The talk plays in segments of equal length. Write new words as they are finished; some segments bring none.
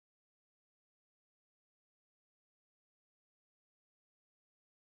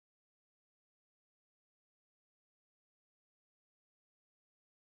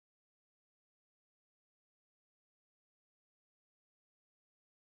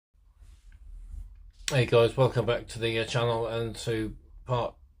Hey guys, welcome back to the channel and to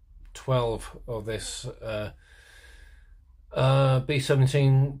part 12 of this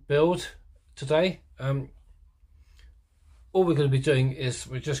B-17 build today. All we're going to be doing is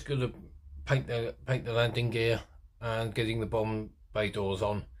we're just going to paint the landing gear and getting the bomb bay doors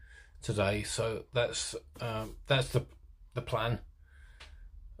on today. So that's the plan.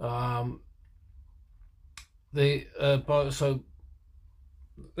 So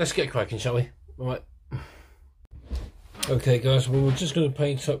let's get cracking, shall we? Right. Okay guys, well, we're just going to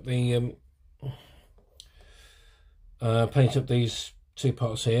paint up the these two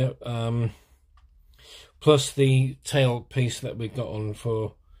parts here, plus the tail piece that we got on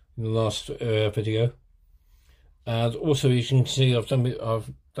for in the last video. And also, as you can see, I've done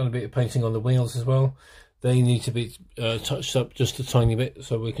a bit of painting on the wheels as well. They need to be touched up just a tiny bit,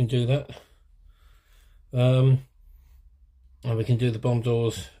 so we can do that. And we can do the bomb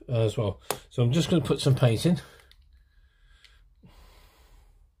doors as well. So I'm just going to put some paint in.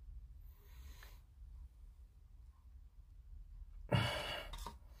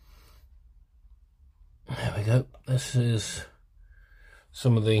 There we go. This is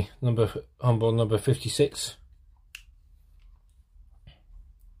some of the onboard number 56.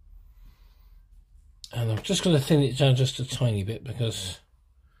 And I'm just going to thin it down just a tiny bit because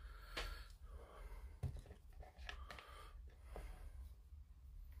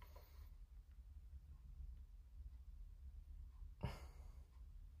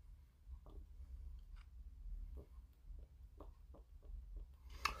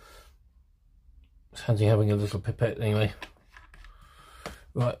it's handy having a little pipette anyway.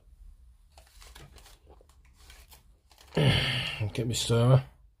 Right. Get my stirrer.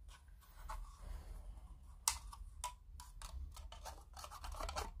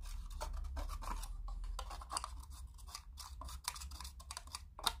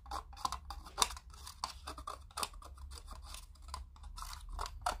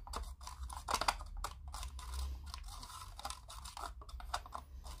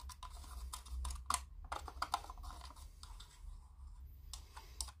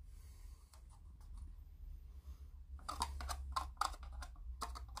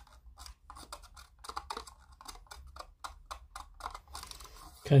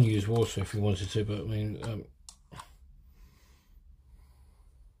 Can use water if you wanted to, but I mean,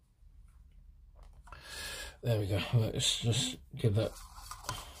 there we go. Let's just give that.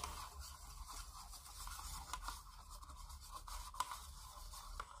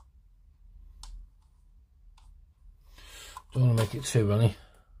 Don't want to make it too runny.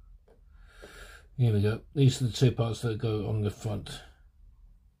 Here we go. These are the two parts that go on the front.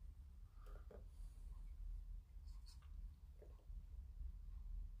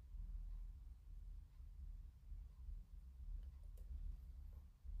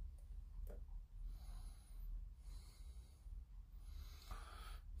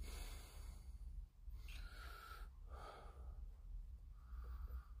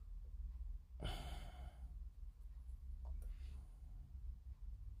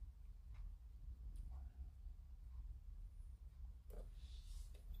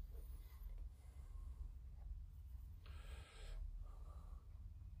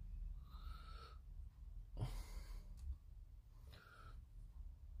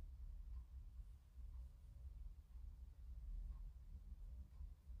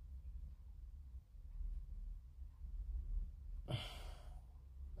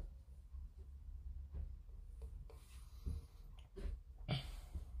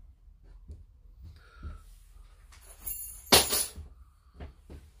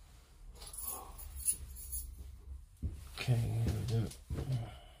 Okay, here we go.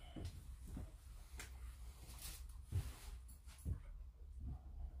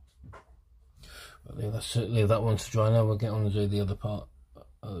 Well, leave that one to dry now. We'll get on and do the other part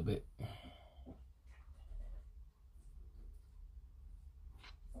a little bit.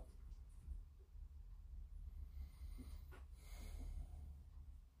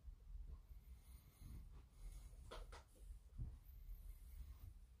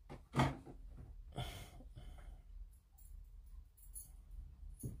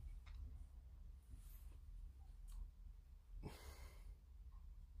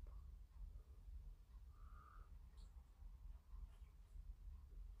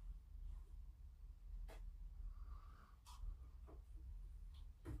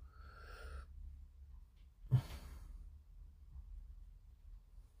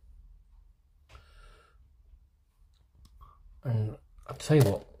 And I'll tell you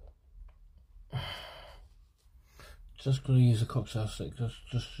what, just going to use a cocktail stick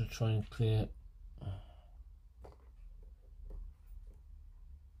just to try and clear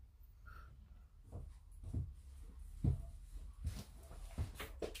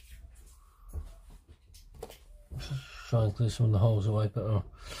try and clear some of the holes away, but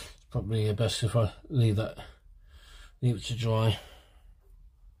it's probably best if I leave it to dry.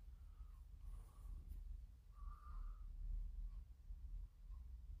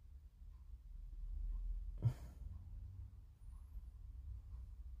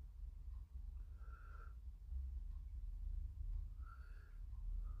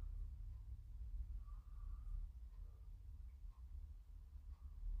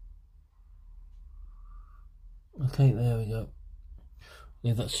 Okay, there we go.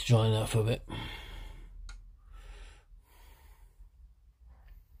 Leave that to dry now for a bit.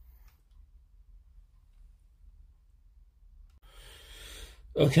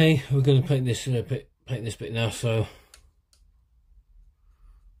 Okay, we're going to paint this bit now. So,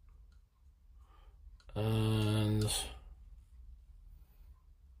 and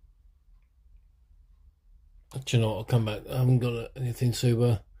do you know what? I'll come back. I haven't got anything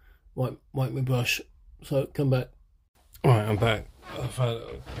to wipe my brush, so come back. All right, I'm back. I've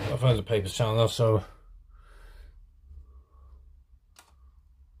had the paper towel now, so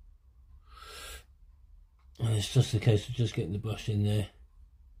and it's just a case of just getting the brush in there.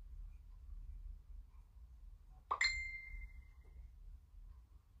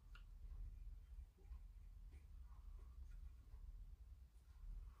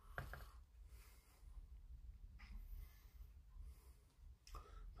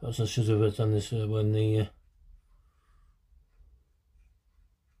 Perhaps I should have done this when the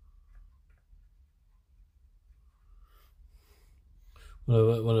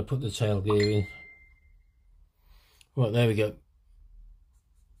when I put the tail gear in. Right, there we go.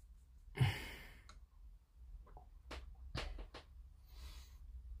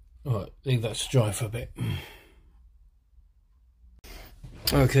 Alright, leave that to dry for a bit.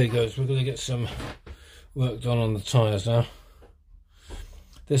 Okay guys, we're going to get some work done on the tyres now.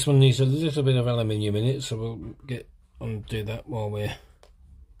 This one needs a little bit of aluminium in it, so we'll get on and do that while we're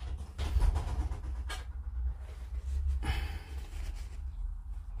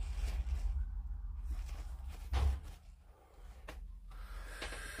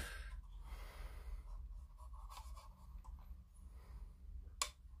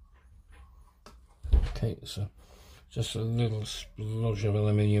okay, so just a little splodge of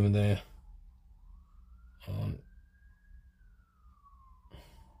aluminium there on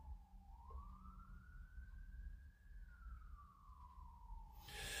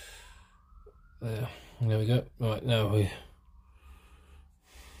there we go. Right, now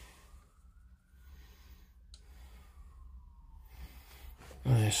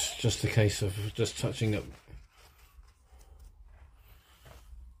it's just a case of just touching up.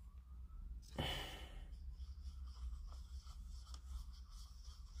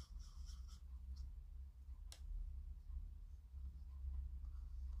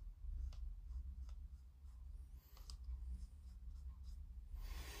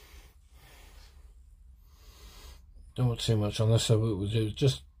 Don't want too much on this, so what we'll do is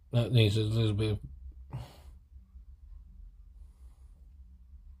just that needs a little bit of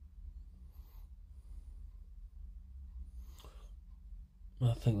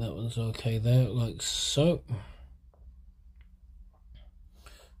I think that one's okay there, like so.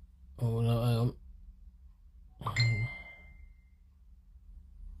 Oh no, hang on.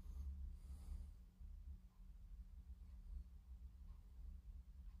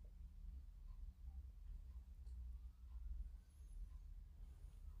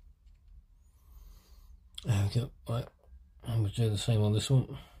 There we go. Right, and we'll do the same on this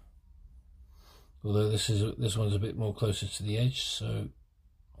one. Although this one's a bit more closer to the edge, so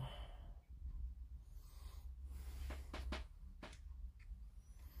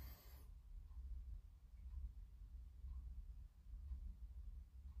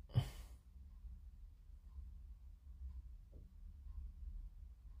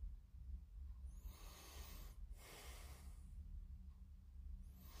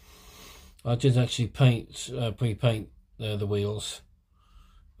I did actually pre-paint the wheels,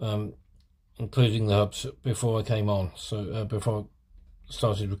 including the hubs, before I came on, so before I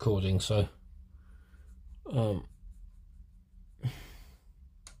started recording. So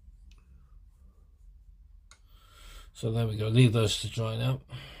so there we go. Leave those to dry now.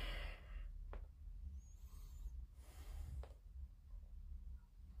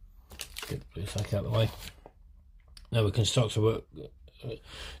 Get the blue sack out of the way. Now we can start to work.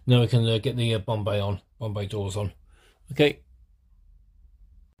 Now we can get the Bombay doors on. Okay.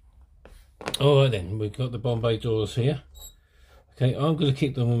 All right then, we've got the Bombay doors here. Okay, I'm going to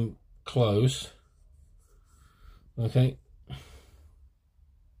keep them closed. Okay.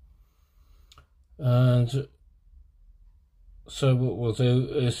 And so what we'll do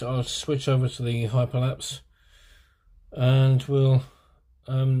is I'll switch over to the hyperlapse and we'll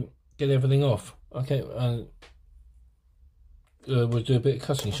get everything off. Okay, and we'll do a bit of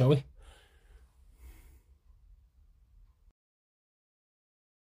cutting, shall we?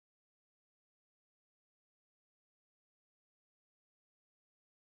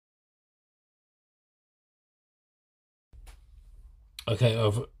 Okay,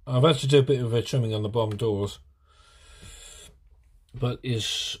 I've had to do a bit of trimming on the bomb doors, but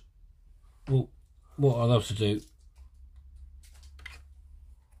what I love to do,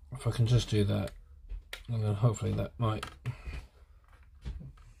 if I can just do that, and then hopefully that might.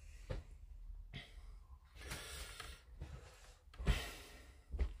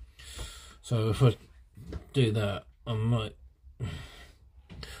 So if I do that, I might.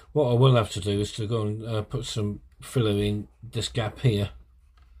 What I will have to do is to go and put some filler in this gap here.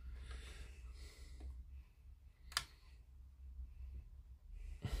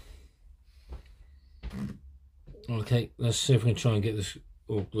 Okay, let's see if we can try and get this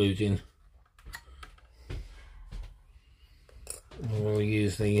all glued in. We'll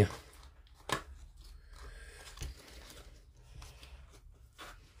use the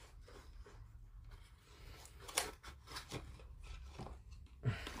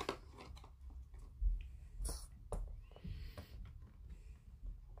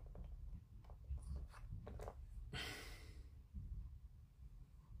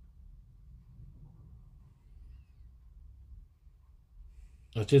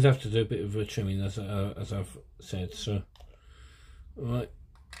I did have to do a bit of trimming, as I've said. So, right.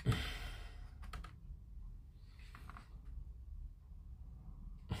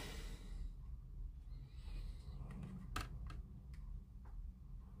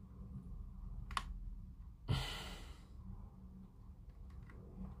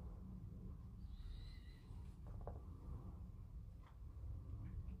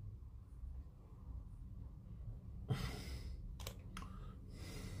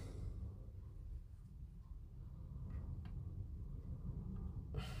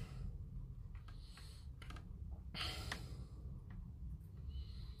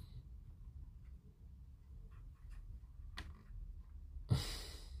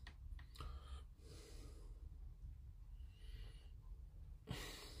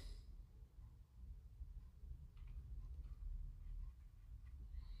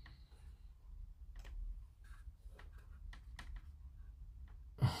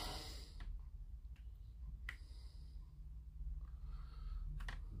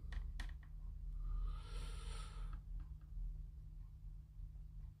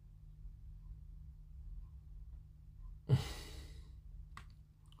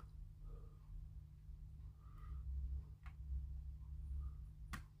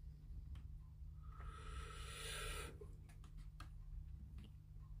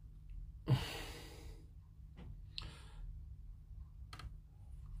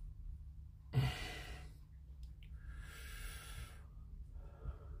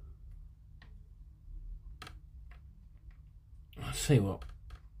 Let's see what.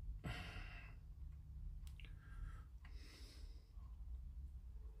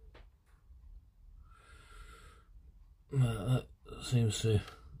 That seems to.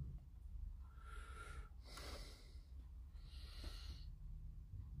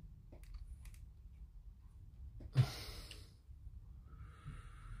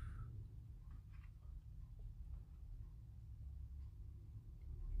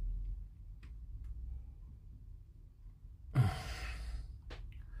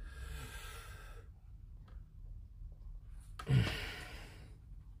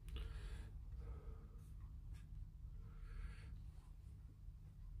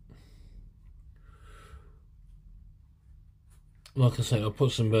 Like I say, I'll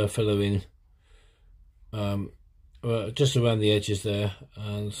put some filler in just around the edges there,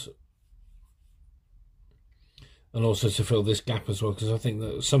 and also to fill this gap as well, because I think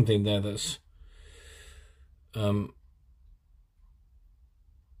there's something there that's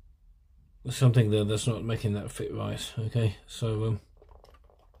something there that's not making that fit right. Okay, so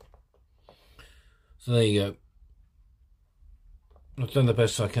there you go. I've done the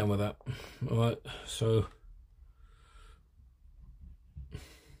best I can with that. All right, so.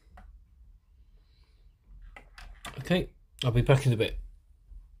 Okay, I'll be back in a bit.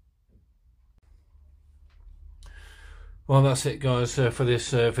 Well, that's it, guys, for this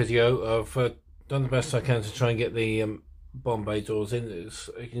video. I've done the best I can to try and get the bomb bay doors in.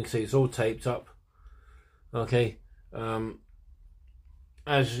 You can see it's all taped up. Okay,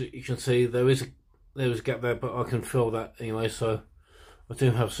 as you can see, there is a gap there, but I can fill that anyway. So I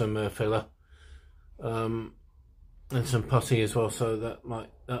do have some filler and some putty as well, so that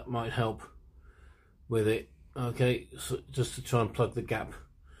might help with it. Okay, so just to try and plug the gap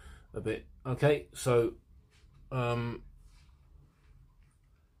a bit. Okay, so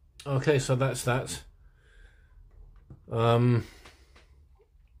okay, so that's that.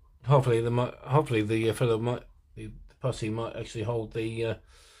 Hopefully the fellow the pussy might actually hold the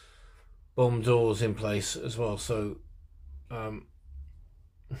bomb doors in place as well. So so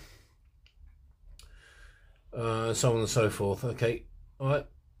on and so forth. Okay, all right.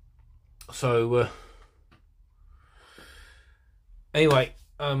 So anyway,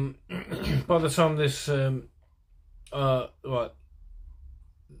 by the time this right, now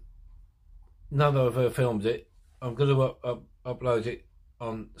that I've filmed it, I'm going to upload it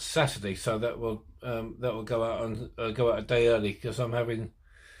on Saturday, so that will go out on a day early, because I'm having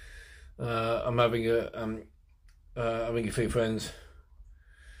a few friends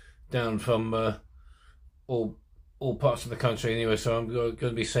down from all parts of the country anyway, so I'm going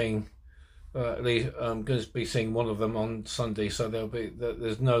to be seeing at least I'm going to be seeing one of them on Sunday, so there'll be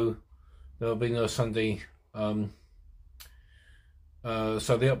no Sunday. So the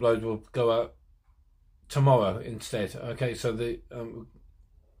upload will go out tomorrow instead. Okay, so the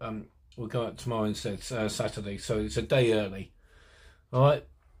we'll go out tomorrow instead, Saturday, so it's a day early. All right.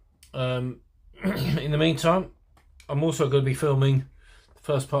 In the meantime, I'm also going to be filming the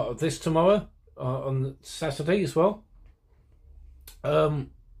first part of this tomorrow on Saturday as well.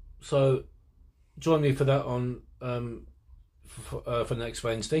 So join me for that on for next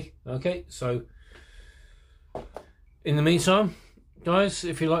Wednesday. Okay, so in the meantime, guys,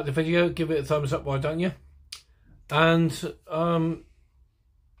 if you like the video, give it a thumbs up, why don't you? And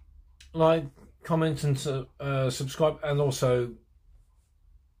like, comment, and subscribe, and also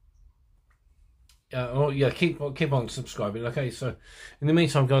keep on subscribing. Okay, so in the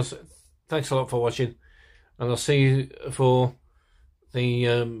meantime, guys, thanks a lot for watching, and I'll see you for the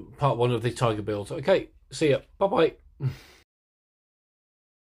part 1 of the Tiger build. Okay, see ya. Bye bye.